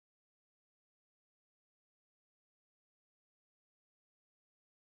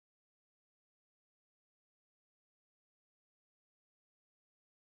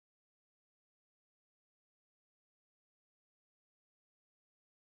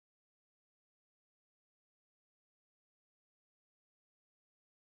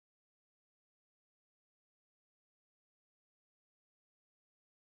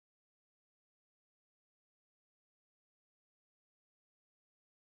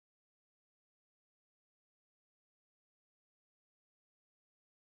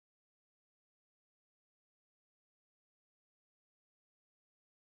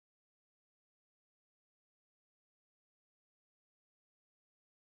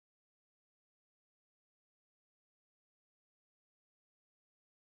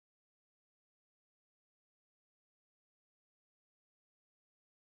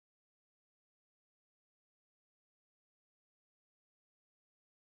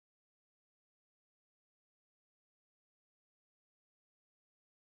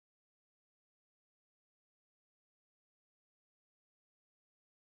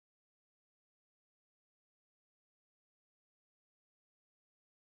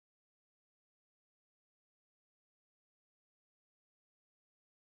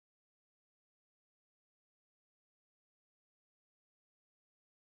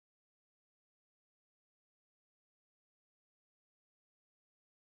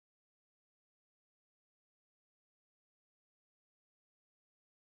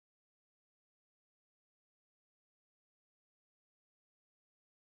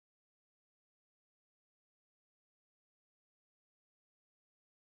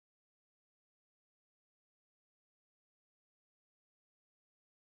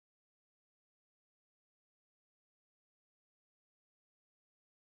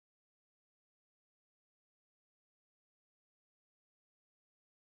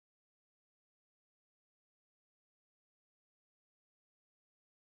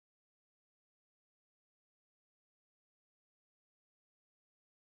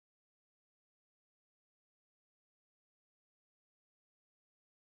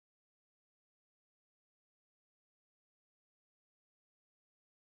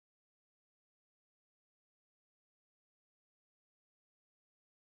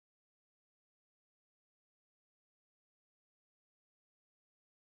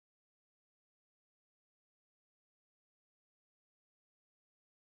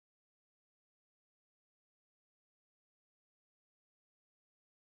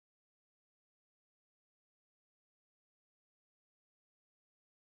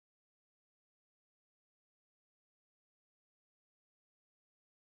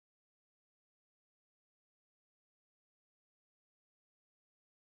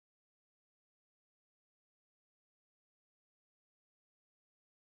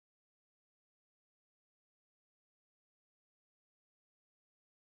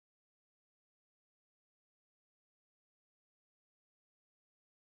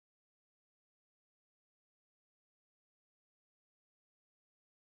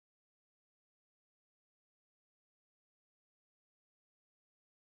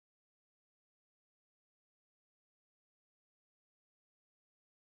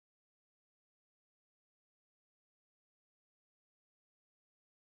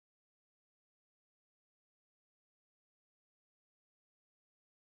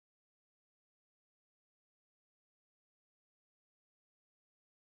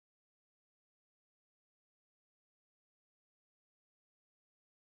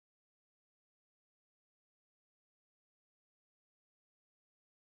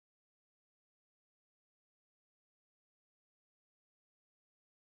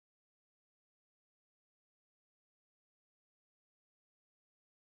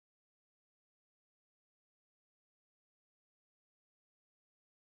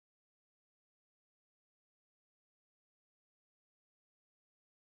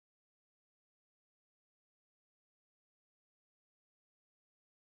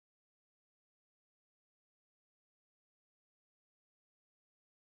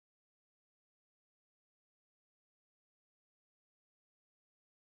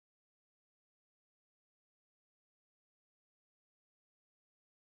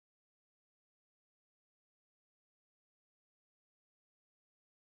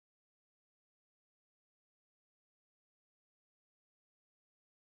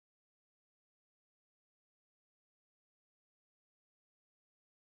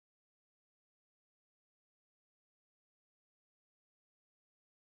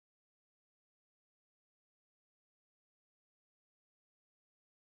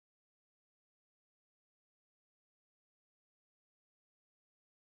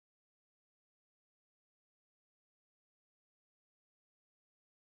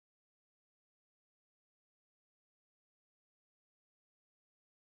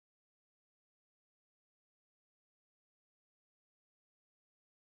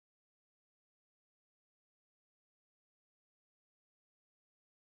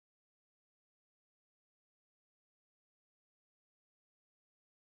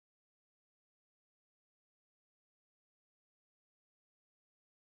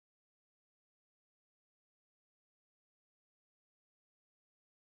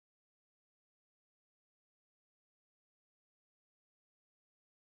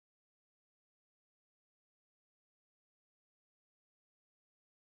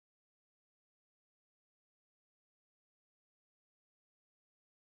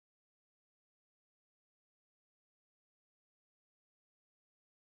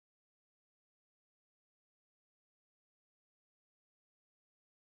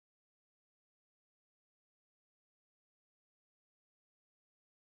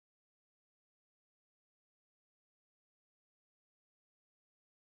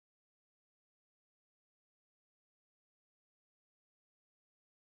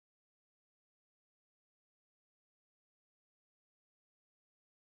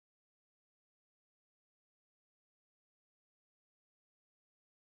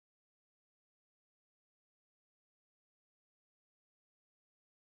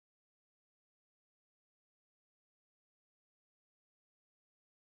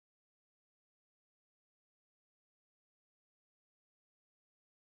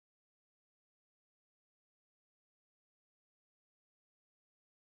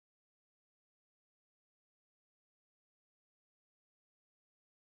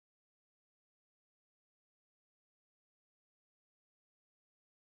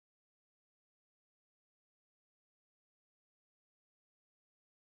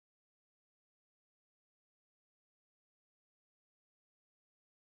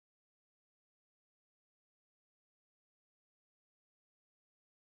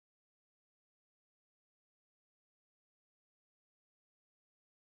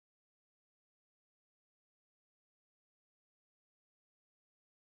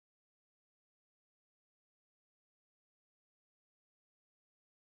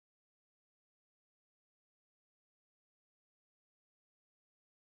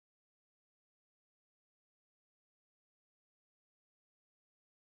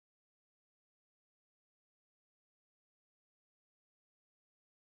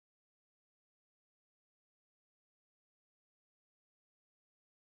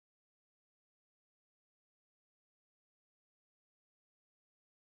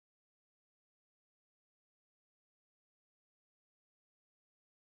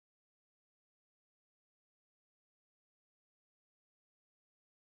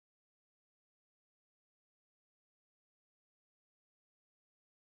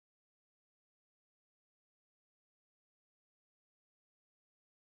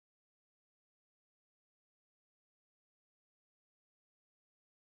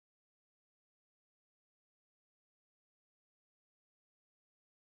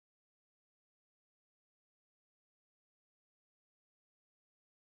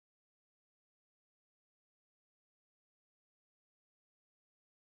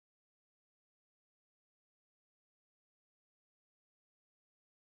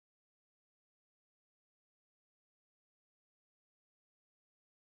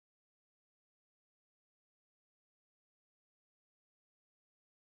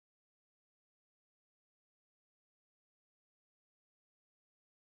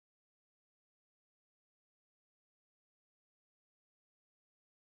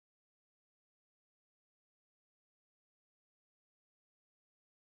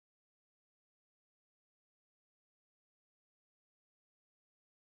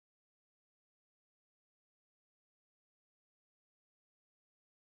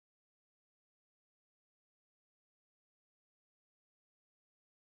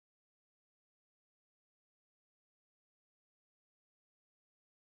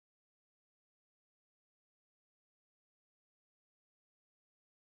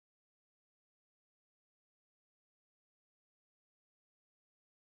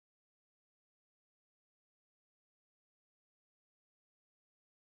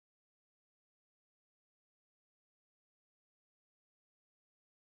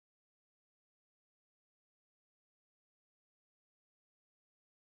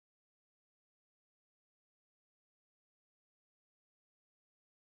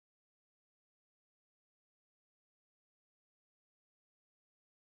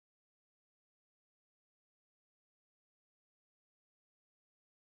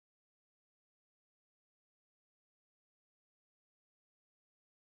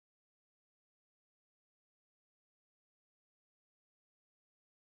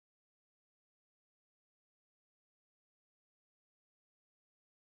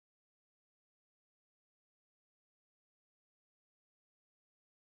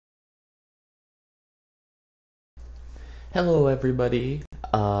Hello everybody,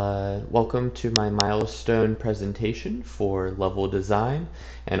 welcome to my milestone presentation for level design,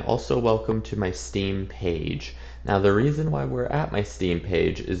 and also welcome to my Steam page. Now the reason why we're at my Steam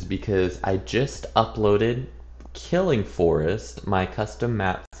page is because I just uploaded Killing Forest, my custom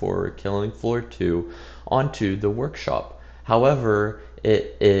map for Killing Floor 2, onto the workshop. However,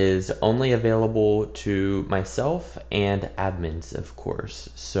 it is only available to myself and admins, of course.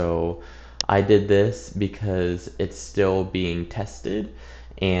 So I did this because it's still being tested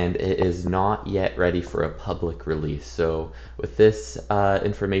and it is not yet ready for a public release. So with this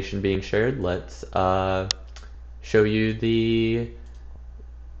information being shared, let's show you the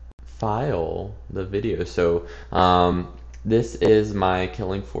video. So this is my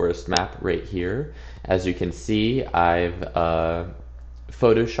Killing Forest map right here. As you can see, I've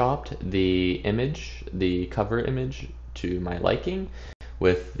photoshopped the cover image to my liking,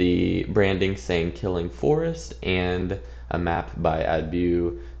 with the branding saying Killing Forest and a map by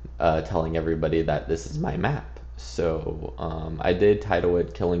AdView telling everybody that this is my map. So I did title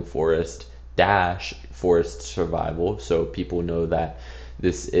it Killing Forest dash Forest Survival, so people know that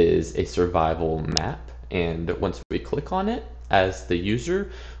this is a survival map. And once we click on it as the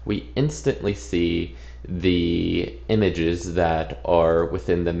user, we instantly see the images that are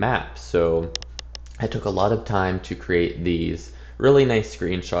within the map. So I took a lot of time to create these really nice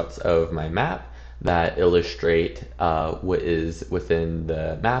screenshots of my map that illustrate what is within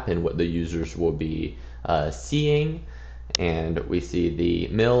the map and what the users will be seeing. And we see the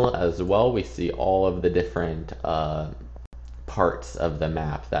mill as well. We see all of the different parts of the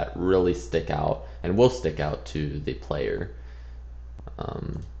map that really stick out and will stick out to the player.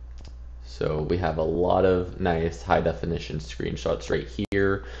 So we have a lot of nice high definition screenshots right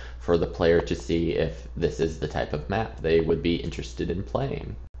here for the player to see if this is the type of map they would be interested in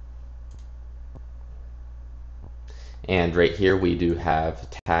playing. And right here we do have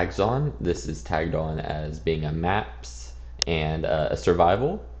tags on. This is tagged on as being a maps and a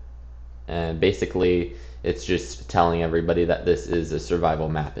survival. And basically it's just telling everybody that this is a survival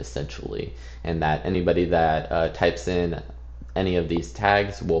map essentially, and that anybody that types in any of these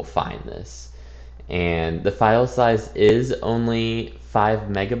tags will find this. And the file size is only 5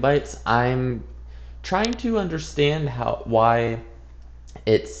 megabytes. I'm trying to understand why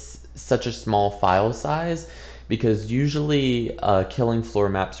it's such a small file size, because usually Killing Floor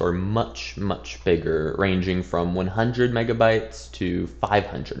maps are much bigger, ranging from 100 megabytes to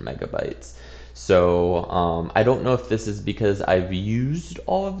 500 megabytes. So I don't know if this is because I've used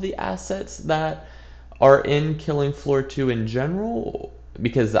all of the assets that are in Killing Floor 2 in general,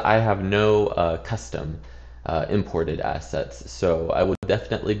 because I have no custom imported assets. So I would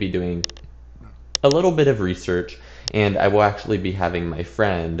definitely be doing a little bit of research, and I will actually be having my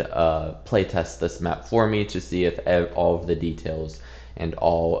friend playtest this map for me to see if all of the details and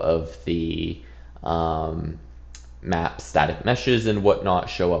all of the map static meshes and whatnot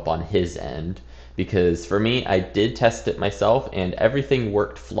show up on his end. Because for me, I did test it myself and everything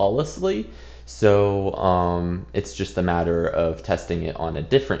worked flawlessly. So it's just a matter of testing it on a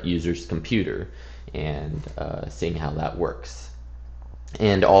different user's computer and seeing how that works.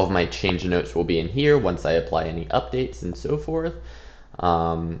 And all of my change notes will be in here once I apply any updates and so forth.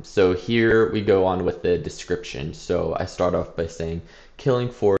 So here we go on with the description. So I start off by saying Killing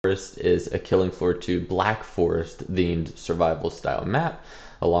Forest is a Killing Floor 2 Black Forest themed survival style map,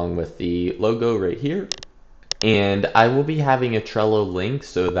 along with the logo right here. And I will be having a Trello link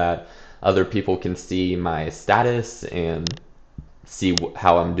so that other people can see my status and see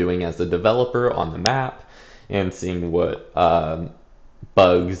how I'm doing as a developer on the map, and seeing what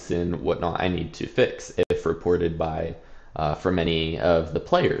bugs and whatnot I need to fix if reported by from any of the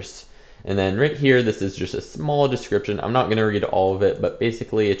players. And then right here, this is just a small description. I'm not going to read all of it, but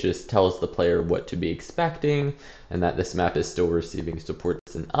basically it just tells the player what to be expecting, and that this map is still receiving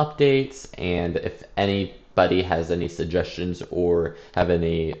supports and updates, and if anybody has any suggestions or have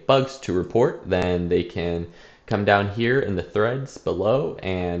any bugs to report, then they can come down here in the threads below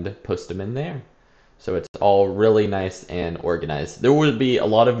and post them in there. So it's all really nice and organized. There will be a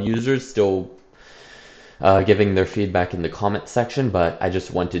lot of users still giving their feedback in the comment section, but I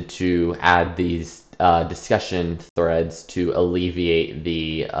just wanted to add these discussion threads to alleviate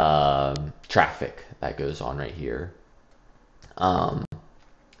the traffic that goes on right here.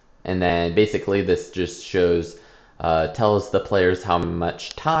 And then basically this just shows, tells the players how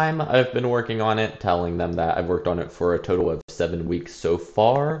much time I've been working on it, telling them that I've worked on it for a total of 7 weeks so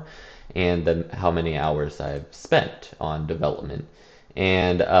far, and then how many hours I've spent on development.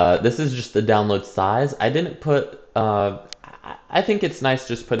 And this is just the download size. I didn't put, I think it's nice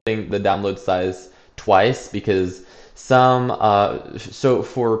just putting the download size twice, because So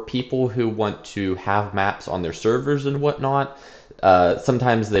for people who want to have maps on their servers and whatnot,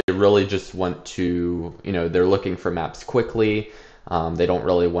 sometimes they really just want to, they're looking for maps quickly. They don't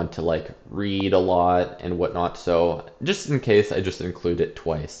really want to like read a lot and whatnot. So just in case, I just include it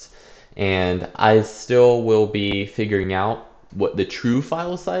twice. And I still will be figuring out what the true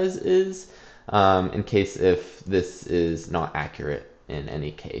file size is, in case if this is not accurate in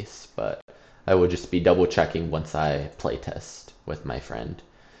any case. But I will just be double checking once I playtest with my friend.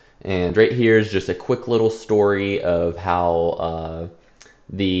 And right here is just a quick little story of how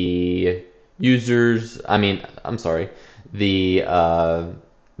the I'm sorry, the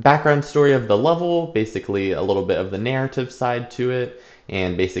background story of the level, basically a little bit of the narrative side to it,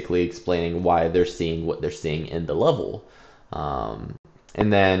 and basically explaining why they're seeing what they're seeing in the level. Um,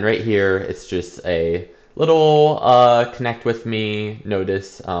 and then right here, it's just a little connect with me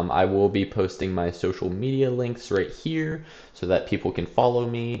notice. I will be posting my social media links right here so that people can follow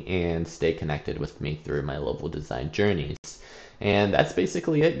me and stay connected with me through my level design journeys. And that's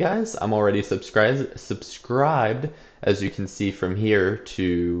basically it, guys. I'm already subscribed, as you can see from here,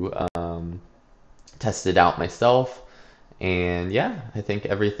 to test it out myself. And yeah, I think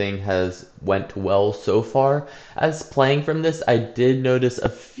everything has went well so far. As playing from this, I did notice a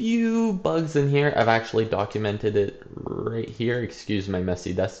few bugs in here. I've actually documented it right here. Excuse my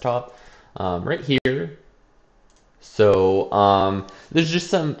messy desktop. Right here. So there's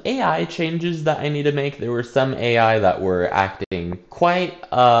just some AI changes that I need to make. There were some AI that were acting quite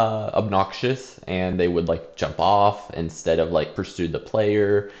obnoxious, and they would like jump off instead of like pursue the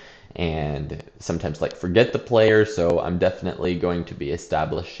player, and sometimes like forget the player. So I'm definitely going to be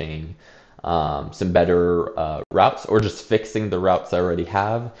establishing some better routes, or just fixing the routes I already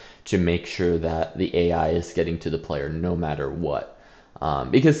have to make sure that the AI is getting to the player no matter what.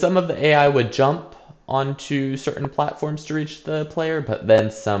 Because some of the AI would jump onto certain platforms to reach the player, but then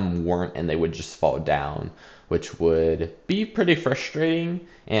some weren't and they would just fall down, which would be pretty frustrating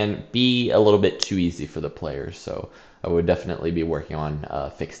and be a little bit too easy for the players. So I would definitely be working on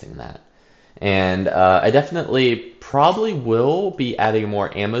fixing that. And I definitely probably will be adding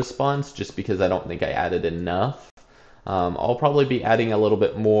more ammo spawns just because I don't think I added enough. I'll probably be adding a little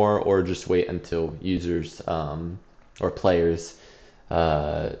bit more, or just wait until users or players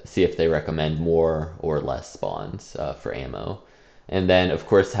see if they recommend more or less spawns for ammo. And then, of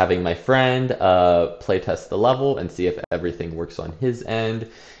course, having my friend playtest the level and see if everything works on his end.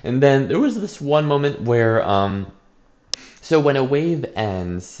 And then there was this one moment where, so when a wave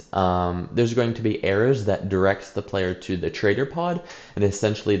ends, there's going to be arrows that directs the player to the trader pod. And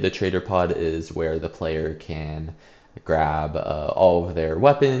essentially, the trader pod is where the player can grab all of their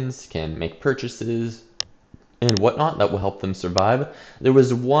weapons, can make purchases, and whatnot that will help them survive. There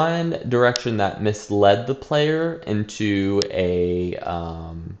was one direction that misled the player into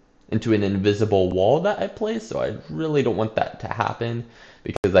an invisible wall that I placed, so I really don't want that to happen,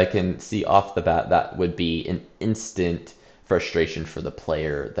 because I can see off the bat that would be an instant frustration for the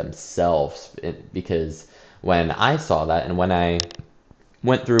player themselves. Because when I saw that and when I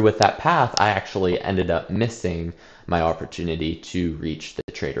went through with that path, I actually ended up missing my opportunity to reach the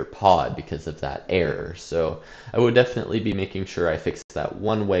trader pod because of that error. So I would definitely be making sure I fix that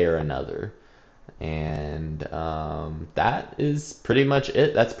one way or another. And that is pretty much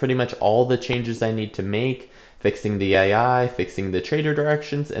it. That's pretty much all the changes I need to make. Fixing the AI, fixing the trader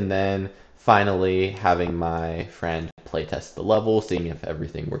directions, and then finally having my friend playtest the level, seeing if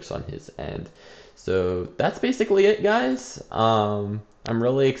everything works on his end. So that's basically it, guys. I'm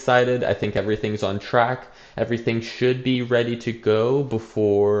really excited. I think everything's on track. Everything should be ready to go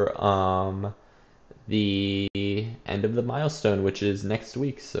before the end of the milestone, which is next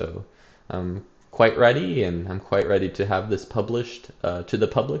week. So I'm quite ready, and I'm quite ready to have this published to the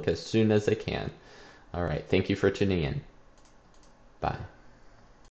public as soon as I can. All right. Thank you for tuning in. Bye.